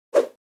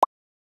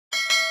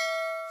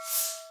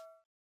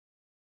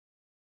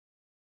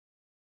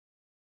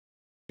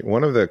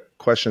One of the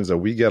questions that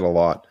we get a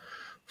lot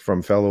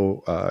from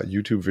fellow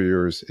YouTube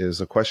viewers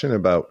is a question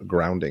about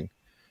grounding.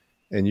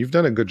 And you've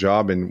done a good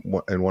job in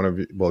one of,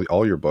 well,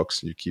 all your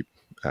books. You keep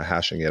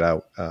hashing it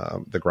out,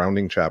 the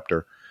grounding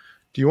chapter.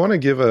 Do you want to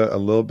give a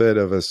little bit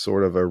of a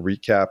sort of a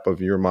recap of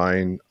your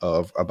mind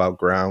about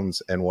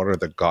grounds and what are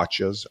the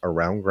gotchas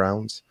around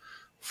grounds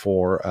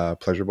for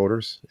pleasure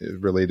boaters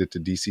related to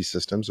DC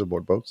systems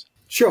aboard boats?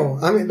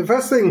 Sure. I mean, the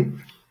first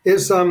thing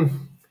is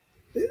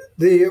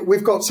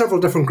we've got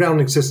several different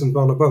grounding systems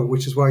on a boat,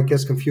 which is why it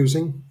gets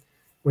confusing.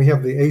 We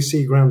have the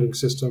AC grounding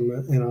system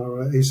in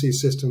our AC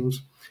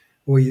systems.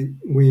 We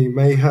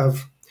may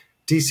have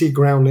DC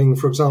grounding,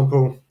 for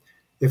example.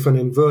 If an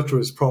inverter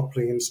is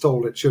properly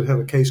installed, it should have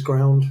a case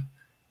ground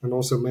and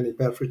also many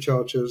battery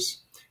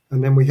chargers.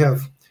 And then we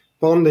have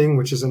bonding,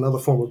 which is another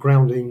form of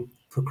grounding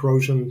for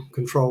corrosion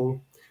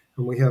control.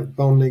 And we have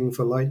bonding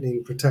for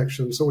lightning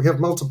protection. So we have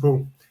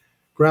multiple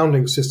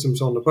grounding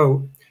systems on the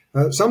boat,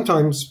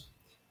 sometimes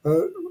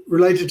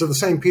related to the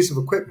same piece of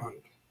equipment.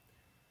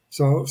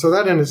 So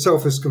that in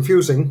itself is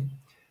confusing.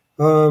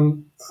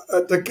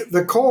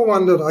 The core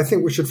one that I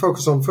think we should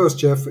focus on first,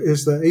 Jeff,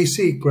 is the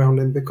AC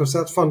grounding, because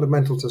that's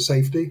fundamental to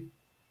safety.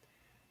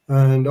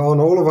 And on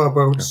all of our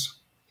boats,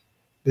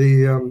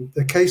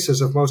 the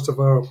cases of most of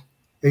our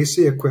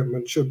AC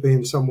equipment should be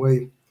in some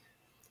way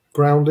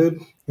grounded,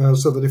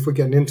 so that if we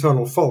get an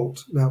internal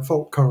fault, that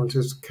fault current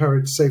is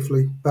carried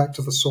safely back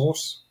to the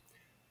source.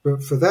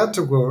 But for that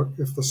to work,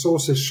 if the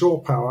source is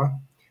shore power,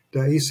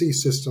 the AC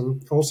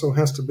system also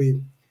has to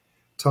be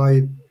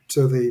tied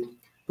to the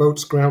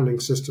boat's grounding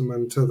system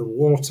and to the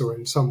water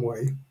in some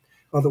way.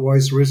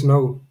 Otherwise, there is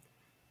no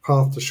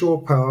path to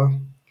shore power.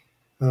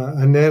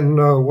 And then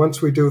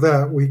once we do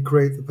that, we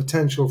create the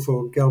potential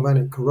for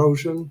galvanic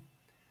corrosion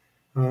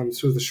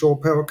through the shore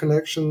power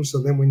connection.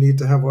 So then we need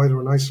to have either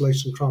an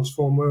isolation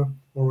transformer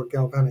or a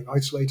galvanic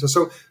isolator.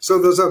 So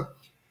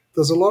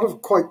there's a lot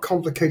of quite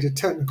complicated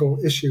technical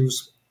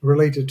issues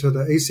related to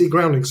the AC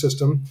grounding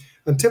system.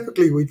 And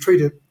typically we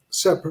treat it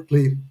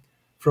separately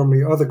from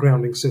the other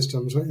grounding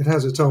systems. It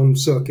has its own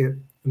circuit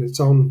and its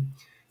own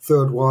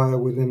third wire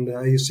within the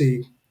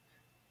AC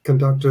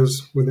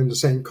conductors within the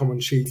same common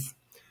sheath.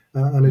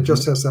 And it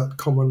just has that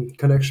common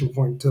connection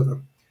point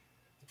to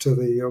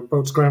the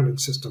boat's grounding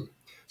system.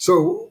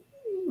 So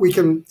we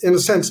can, in a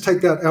sense,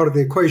 take that out of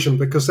the equation,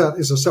 because that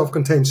is a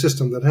self-contained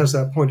system that has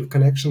that point of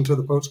connection to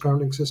the boat's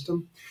grounding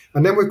system.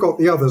 And then we've got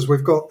the others.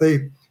 We've got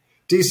the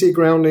DC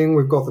grounding,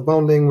 we've got the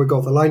bonding, we've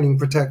got the lightning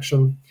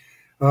protection.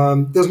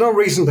 There's no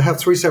reason to have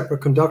three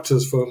separate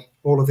conductors for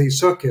all of these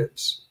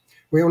circuits.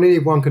 We only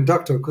need one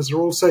conductor because they're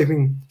all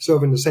serving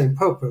the same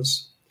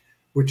purpose,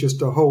 which is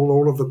to hold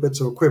all of the bits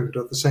of equipment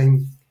at the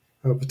same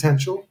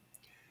potential.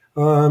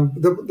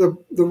 The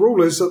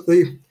rule is that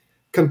the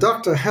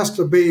conductor has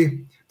to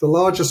be the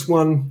largest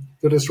one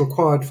that is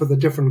required for the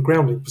different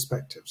grounding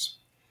perspectives.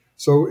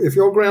 So if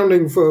you're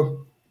grounding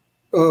for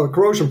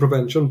corrosion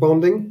prevention,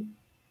 bonding,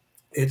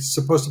 it's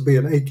supposed to be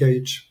an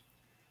 8-gauge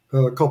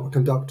copper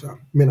conductor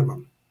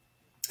minimum.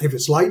 If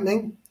it's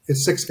lightning,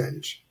 it's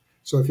 6-gauge.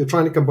 So if you're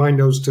trying to combine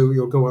those two,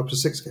 you'll go up to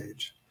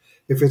 6-gauge.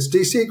 If it's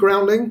DC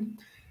grounding,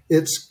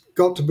 it's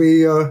got to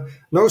be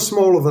no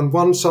smaller than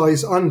one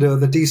size under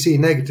the DC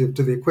negative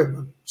to the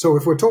equipment. So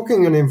if we're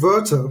talking an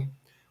inverter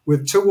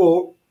with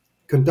 2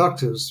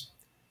 conductors,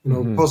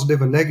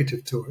 positive and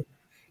negative to it,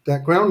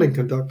 that grounding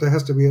conductor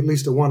has to be at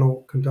least a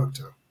 1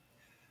 conductor.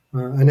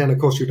 And then, of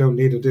course, you don't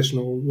need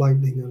additional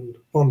lightning and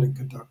bonding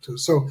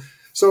conductors. So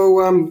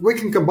we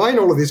can combine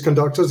all of these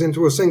conductors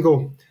into a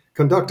single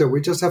conductor. We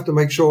just have to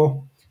make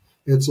sure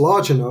it's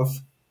large enough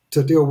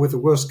to deal with the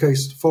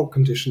worst-case fault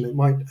condition it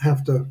might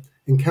have to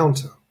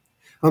encounter.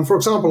 For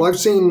example, I've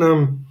seen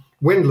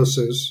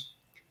windlasses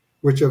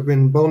which have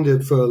been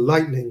bonded for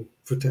lightning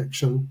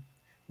protection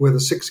with a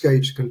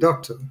 6-gauge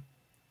conductor,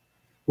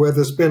 where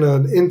there's been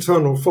an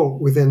internal fault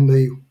within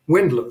the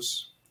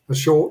windlass, a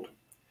short.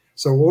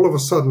 So all of a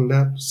sudden,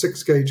 that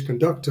 6-gauge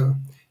conductor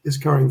is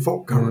carrying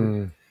fault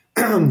current,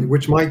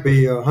 which might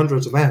be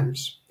hundreds of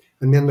amps,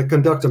 and then the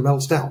conductor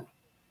melts down.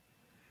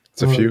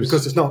 It's a fuse.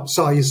 Because it's not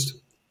sized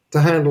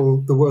to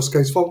handle the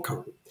worst-case fault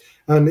current.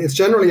 And it's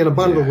generally in a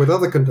bundle with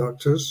other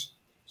conductors.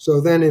 So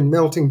then in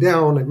melting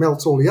down, it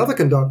melts all the other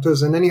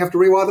conductors, and then you have to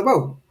rewire the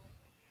boat.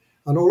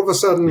 And all of a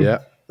sudden,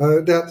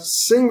 that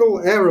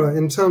single error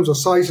in terms of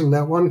sizing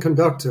that one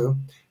conductor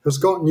has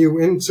gotten you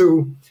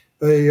into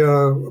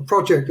a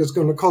project that's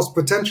going to cost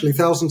potentially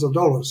thousands of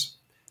dollars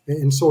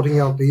in sorting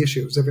out the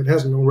issues, if it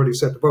hasn't already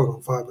set the boat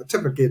on fire. But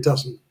typically it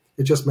doesn't.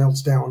 It just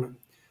melts down and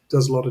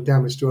does a lot of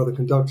damage to other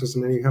conductors,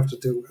 and then you have to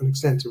do an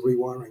extensive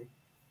rewiring.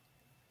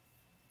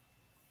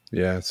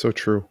 Yeah, it's so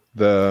true.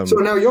 So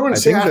now you're in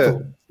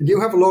Seattle, and you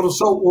have a lot of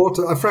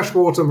saltwater,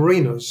 freshwater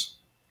marinas.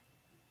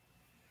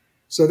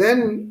 So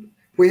then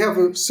we have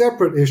a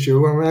separate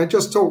issue. I mean, I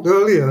just talked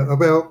earlier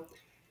about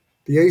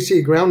the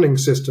AC grounding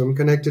system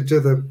connected to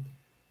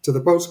the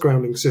boat's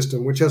grounding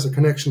system, which has a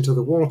connection to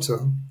the water.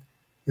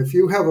 If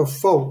you have a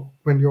fault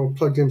when you're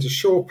plugged into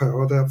shore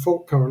power, that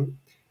fault current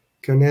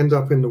can end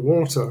up in the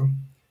water,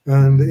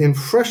 And in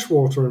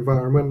freshwater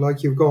environment,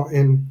 like you've got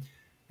in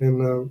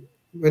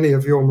many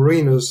of your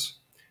marinas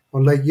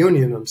on Lake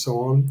Union and so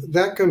on,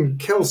 that can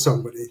kill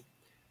somebody.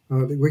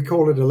 We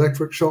call it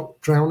electric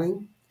shock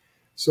drowning.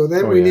 So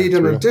then Oh we yeah, need it's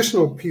an real.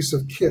 additional piece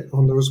of kit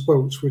on those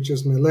boats, which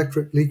is an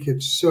electric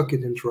leakage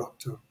circuit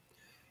interrupter,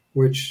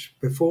 which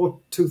before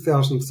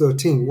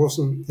 2013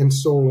 wasn't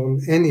installed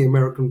on any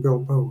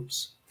American-built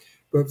boats.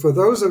 But for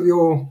those of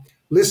your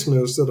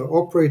listeners that are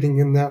operating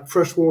in that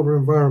freshwater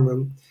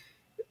environment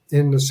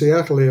in the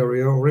Seattle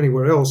area or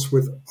anywhere else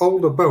with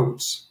older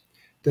boats,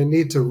 they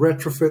need to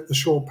retrofit the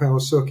shore power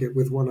circuit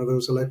with one of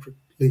those electric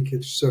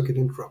leakage circuit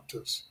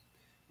interrupters,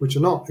 which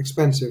are not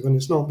expensive and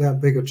it's not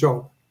that big a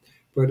job,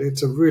 but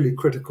it's a really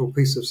critical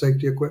piece of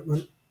safety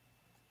equipment.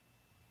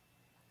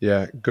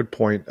 Yeah, good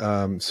point.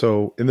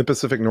 So in the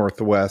Pacific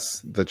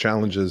Northwest, the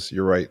challenges,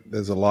 you're right,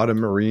 there's a lot of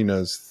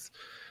marinas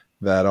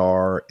that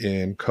are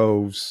in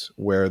coves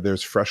where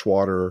there's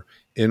freshwater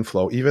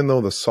inflow. Even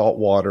though the salt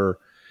water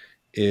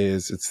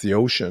it's the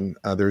ocean,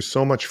 there's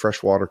so much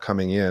fresh water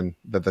coming in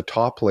that the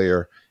top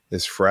layer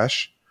is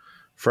fresh.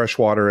 Fresh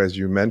water, as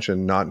you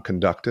mentioned, not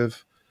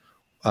conductive.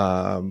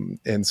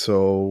 And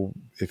so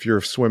if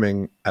you're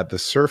swimming at the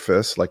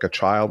surface, like a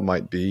child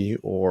might be,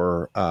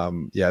 or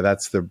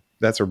that's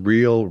a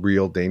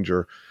real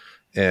danger.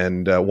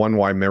 And one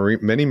why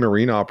many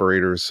marine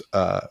operators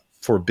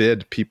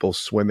forbid people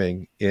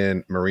swimming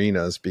in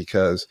marinas,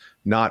 because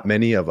not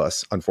many of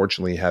us,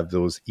 unfortunately, have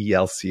those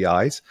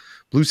ELCIs.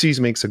 Blue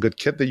Seas makes a good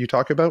kit that you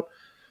talk about.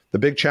 The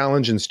big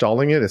challenge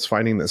installing it is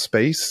finding the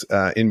space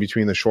in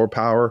between the shore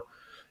power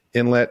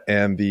inlet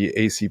and the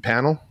AC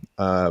panel,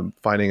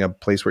 finding a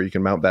place where you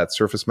can mount that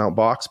surface mount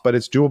box. But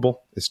it's doable.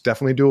 It's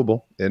definitely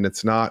doable. And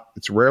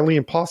it's rarely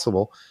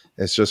impossible.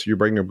 It's just, you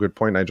bring a good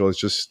point, Nigel. It's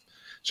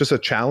just a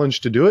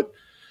challenge to do it.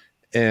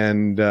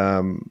 And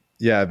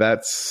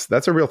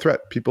that's a real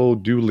threat. People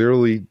do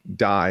literally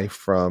die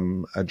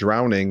from a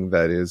drowning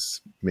that is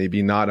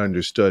maybe not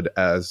understood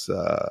as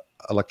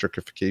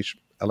electrocution,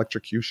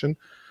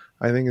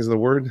 I think is the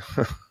word.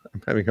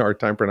 I'm having a hard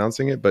time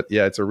pronouncing it, but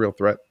yeah, it's a real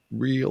threat,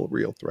 real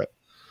threat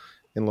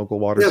in local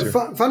waters here.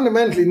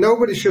 Fundamentally,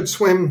 nobody should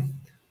swim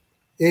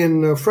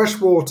in fresh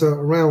water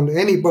around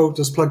any boat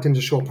that's plugged into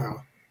shore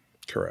power.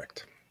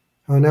 Correct.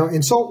 Now,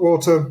 in salt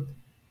water,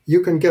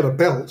 you can get a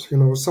belt,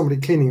 somebody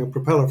cleaning a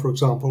propeller, for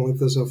example, if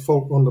there's a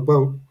fault on the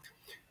boat,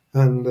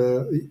 and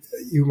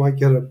you might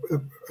get a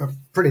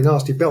pretty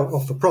nasty belt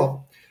off the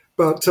prop.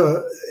 But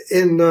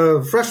in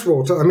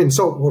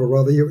salt water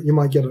rather, you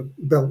might get a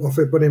belt off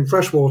it, but in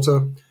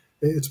freshwater,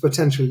 it's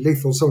potentially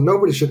lethal. So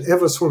nobody should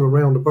ever swim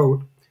around a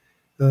boat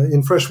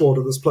in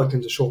freshwater that's plugged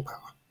into shore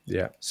power.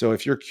 Yeah. So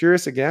if you're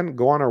curious, again,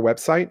 go on our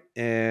website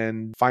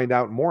and find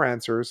out more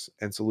answers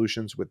and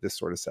solutions with this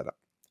sort of setup.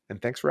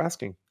 And thanks for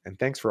asking. And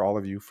thanks for all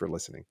of you for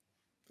listening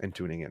and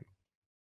tuning in.